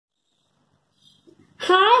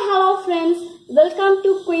Hi, hello friends. Welcome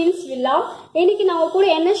to Queen's Villa. இன்னைக்கு நான் கூட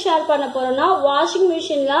என்ன ஷேர் பண்ண போறேன்னா வாஷிங்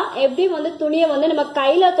மிஷின்ல எப்படி துணியை நம்ம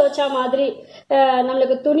கையில துவைச்ச மாதிரி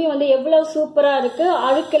நமக்கு துணி எவ்வளவு சூப்பரா இருக்கு,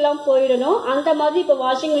 அழுக்கெல்லாம் போயிடணும். அந்த மாதிரி இப்ப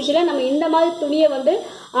வாஷிங் மிஷின்ல நம்ம இந்த மாதிரி துணியை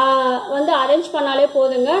அரேஞ்ச் பண்ணாலே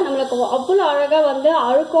போதுங்க. நம்மளுக்கு அவ்வளவு அழகா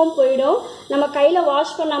அழுக்கும் போயிடும், நம்ம கையில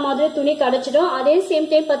வாஷ் பண்ண மாதிரி துணி கிடைச்சிடும். அதே சேம்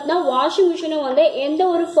டைம் பார்த்தீங்கன்னா வாஷிங் மிஷினும் எந்த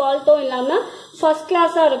ஒரு ஃபால்ட்டும் இல்லாம ஃபர்ஸ்ட்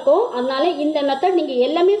கிளாஸா இருக்கும். அதனால இந்த மெத்தட் நீங்க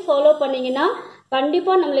எல்லாமே ஃபாலோ பண்ணீங்கன்னா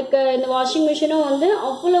கண்டிப்பா நம்மளுக்கு இந்த வாஷிங் மிஷினும்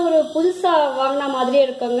அவ்வளவு ஒரு புதுசா வாங்கின மாதிரியே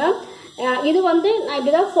இருக்குங்க. இது நான்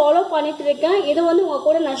இப்படிதான் ஃபாலோ பண்ணிட்டு இருக்கேன். இது உங்க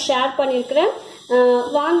கூட நான் ஷேர் பண்ணிருக்கிறேன்.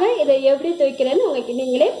 வாங்க இதை எப்படி துவைக்கிறேன்னு உங்களுக்கு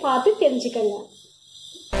நீங்களே பார்த்து தெரிஞ்சுக்கங்க.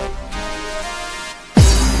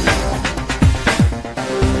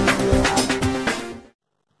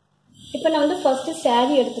 இப்ப நான் ஃபர்ஸ்ட்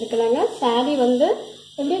சாரி எடுத்துருக்கேங்க. சாரி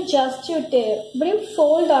இப்படியே ஜஸ்ட் இப்படியே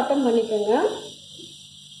ஃபோல்ட் ஆட்டம் பண்ணிக்கோங்க.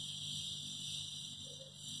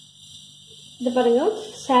 இது பாருங்க,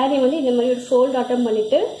 சாரி இந்த மாதிரி ஒரு ஃபோல்ட் ஆட்டம்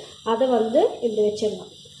பண்ணிட்டு அதை இப்படி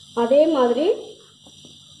வச்சிடலாம். அதே மாதிரி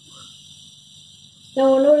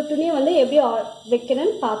நான் ஒன்னொரு துணியை எப்படி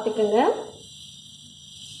வைக்கிறேன்னு பார்த்துக்கோங்க.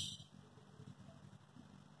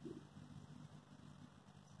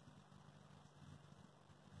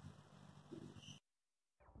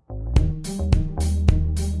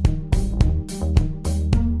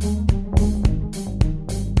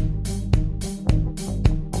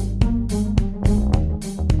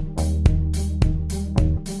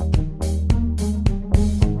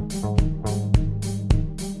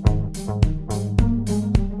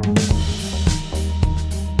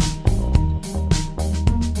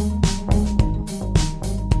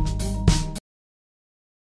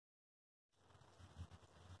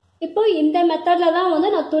 இப்போ இந்த மெத்தட்ல தான்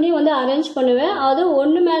நான் துணி அரேஞ்ச் பண்ணுவேன். அது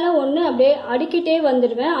ஒன்று மேலே ஒன்று அப்படியே அடிக்கிட்டே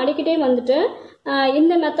வந்துட்டு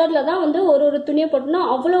இந்த மெத்தட்ல தான் ஒரு துணியை போட்டோம்னா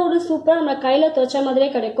அவ்வளோ ஒரு சூப்பராக நம்ம கையில துவைச்ச மாதிரியே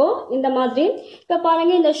கிடைக்கும். இந்த மாதிரி இப்போ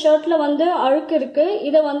பாருங்க, இந்த ஷர்ட்ல அழுக்கு இருக்கு.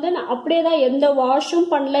 இதை நான் அப்படியே தான் எந்த வாஷும்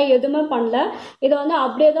பண்ணல, எதுவுமே பண்ணல. இதை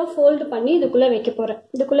அப்படியே தான் ஃபோல்டு பண்ணி இதுக்குள்ள வைக்க போறேன்.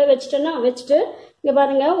 இதுக்குள்ள வச்சுட்டு இங்க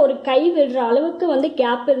பாருங்க, ஒரு கை விடுற அளவுக்கு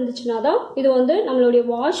கேப் இருந்துச்சுன்னா தான் இது நம்மளுடைய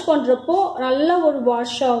வாஷ் பண்றப்போ நல்ல ஒரு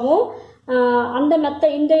வாஷ் ஆகும். அந்த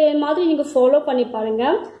இந்த மாதிரி நீங்க ஃபாலோ பண்ணி பாருங்க.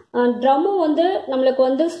 ட்ரம்மும்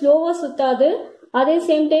நம்மளுக்கு ஸ்லோவா சுத்தாது. அதே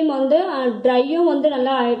சேம் டைம் ட்ரையும்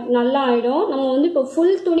நல்லா ஆயிடும். நம்ம இப்போ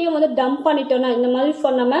ஃபுல் துணியை டம்ப் பண்ணிட்டோம்னா, இந்த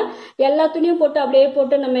மாதிரி நம்ம எல்லா துணியும் போட்டு அப்படியே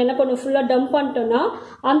போட்டு நம்ம என்ன பண்ணுவோம், ஃபுல்லா டம்ப் பண்ணிட்டோம்னா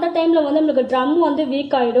அந்த டைம்ல நம்மளுக்கு ட்ரம்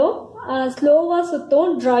வீக் ஆயிடும், ஸ்லோவா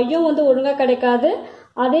சுத்தும், ட்ரையும் ஒழுங்கா கிடைக்காது.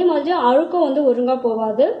 அதே மாதிரி அழுக்கும் ஒழுங்கா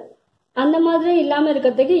போகாது. அந்த மாதிரி இல்லாம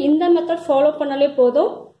இருக்கிறதுக்கு இந்த மெத்தட் ஃபாலோ பண்ணாலே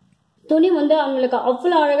போதும். துணி அவங்களுக்கு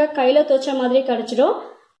அவ்வளவு அழகா கையில துவைச்ச மாதிரி கிடைச்சிடும்.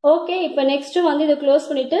 ஓகே, இப்ப நெக்ஸ்ட் இதை க்ளோஸ்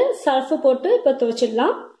பண்ணிட்டு சர்ஃப் போட்டு இப்ப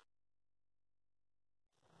துவைச்சிடலாம்.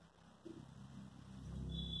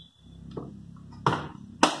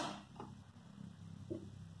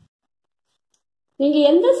 நீங்க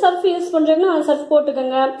எந்த சர்ஃப் யூஸ் பண்றீங்களோ அந்த சர்ஃப்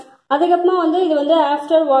போட்டுக்கோங்க. அதுக்கப்புறமா இது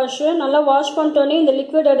ஆஃப்டர் வாஷ் நல்லா வாஷ் பண்ணிட்டோன்னே இந்த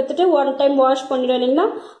லிக்விட் எடுத்துட்டு ஒன் டைம் வாஷ் பண்ணிடுறீங்கன்னா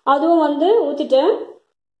அதுவும் ஊத்திட்டேன்.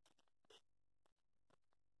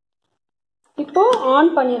 இப்போ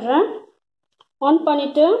ஆன் பண்ணிடுறேன். ஆன்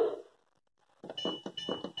பண்ணிட்டு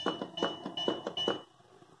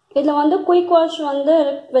இதுல குயிக் வாஷ்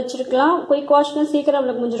வச்சிருக்கலாம். குயிக் வாஷ்னு சீக்கிரம்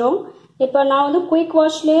நம்மளுக்கு முடிஞ்சிடும். இப்போ நான் குயிக்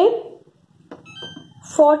வாஷ்லயே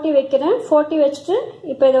 40 வைக்கிறேன். 40 வச்சுட்டு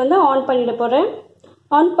இப்போ இதை ஆன் பண்ணிட போறேன்.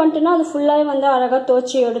 ஆன் பண்ணிட்டுனா அது ஃபுல்லாகவே அழகா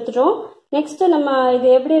துவைச்சி எடுத்துடும். நெக்ஸ்ட் நம்ம இது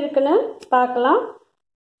எப்படி இருக்குன்னு பார்க்கலாம்.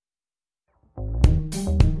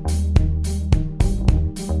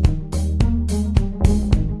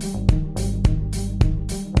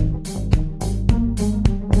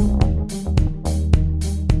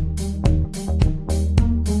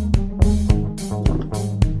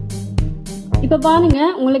 இப்ப பாருங்க,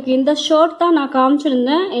 உங்களுக்கு இந்த ஷர்ட் தான் நான்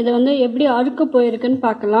காமிச்சிருந்தேன். இது எப்படி அழுக்கு போயிருக்குன்னு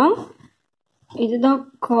பார்க்கலாம். இதுதான்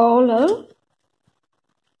காலர்.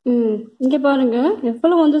 இங்க பாருங்க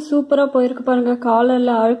எவ்வளவு சூப்பரா போயிருக்கு பாருங்க.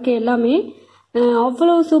 காலர்ல அழுக்கு எல்லாமே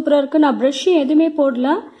அவ்வளவு சூப்பரா இருக்கு. நான் பிரஷ் எதுவுமே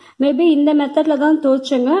போடல. மேபி இந்த மெத்தட்ல தான்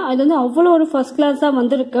துவைச்சேங்க. அது அவ்வளவு ஒரு ஃபர்ஸ்ட் கிளாஸா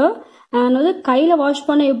வந்திருக்கு. கையில வாஷ்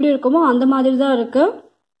பண்ண எப்படி இருக்குமோ அந்த மாதிரி தான் இருக்கு.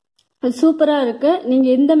 சூப்பரா இருக்கு. நீங்க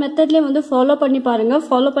இந்த மெத்தட்லயே ஃபாலோ பண்ணி பாருங்க.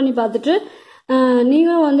 ஃபாலோ பண்ணி பார்த்துட்டு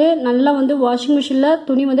நீங்களும் நல்லா வாஷிங் மிஷின்ல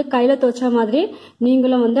துணி கையில துவைச்ச மாதிரி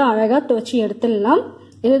நீங்களும் அழகா துவைச்சி எடுத்துடலாம்.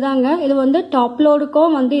 இதுதாங்க, இது டாப்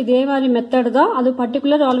லோடுக்கும் இதே மாதிரி மெத்தட் தான். அது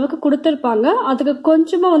பர்டிகுலர் அளவுக்கு கொடுத்துருப்பாங்க. அதுக்கு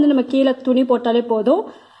கொஞ்சமா நம்ம கீழே துணி போட்டாலே போதும்.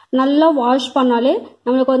 நல்லா வாஷ் பண்ணாலே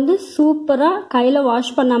நம்மளுக்கு சூப்பரா கையில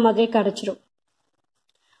வாஷ் பண்ண மாதிரியே கிடைச்சிடும்.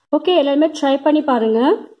 ஓகே, எல்லாருமே ட்ரை பண்ணி பாருங்க.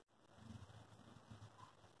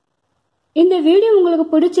 இந்த வீடியோ உங்களுக்கு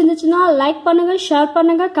பிடிச்சிருந்துச்சுன்னா லைக் பண்ணுங்க, ஷேர்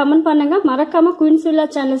பண்ணுங்க, கமெண்ட் பண்ணுங்க. மறக்காம குயின்ஸ் வில்லா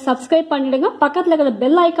சேனல் சப்ஸ்கிரைப் பண்ணிடுங்க. பக்கத்துல இருக்கிற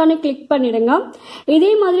பெல் ஐக்கானை கிளிக் பண்ணிடுங்க.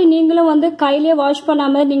 இதே மாதிரி நீங்களும் வந்து கையிலேயே வாஷ்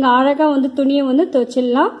பண்ணாம நீங்க அழகா வந்து துணியை வந்து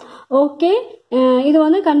துவைச்சிடலாம். ஓகே, இது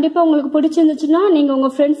வந்து கண்டிப்பா உங்களுக்கு பிடிச்சிருந்துச்சுன்னா நீங்க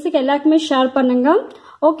உங்க ஃப்ரெண்ட்ஸுக்கு எல்லாருக்குமே ஷேர் பண்ணுங்க.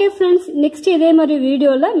 ஓகே ஃப்ரெண்ட்ஸ், நெக்ஸ்ட் இதே மாதிரி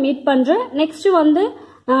வீடியோல மீட் பண்றேன். நெக்ஸ்ட் வந்து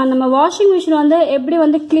நம்ம வாஷிங் மிஷின் வந்து எப்படி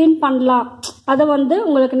வந்து கிளீன் பண்ணலாம் அதை வந்து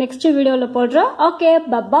உங்களுக்கு நெக்ஸ்ட் வீடியோல போடுறேன். Okay,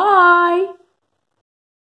 bye bye.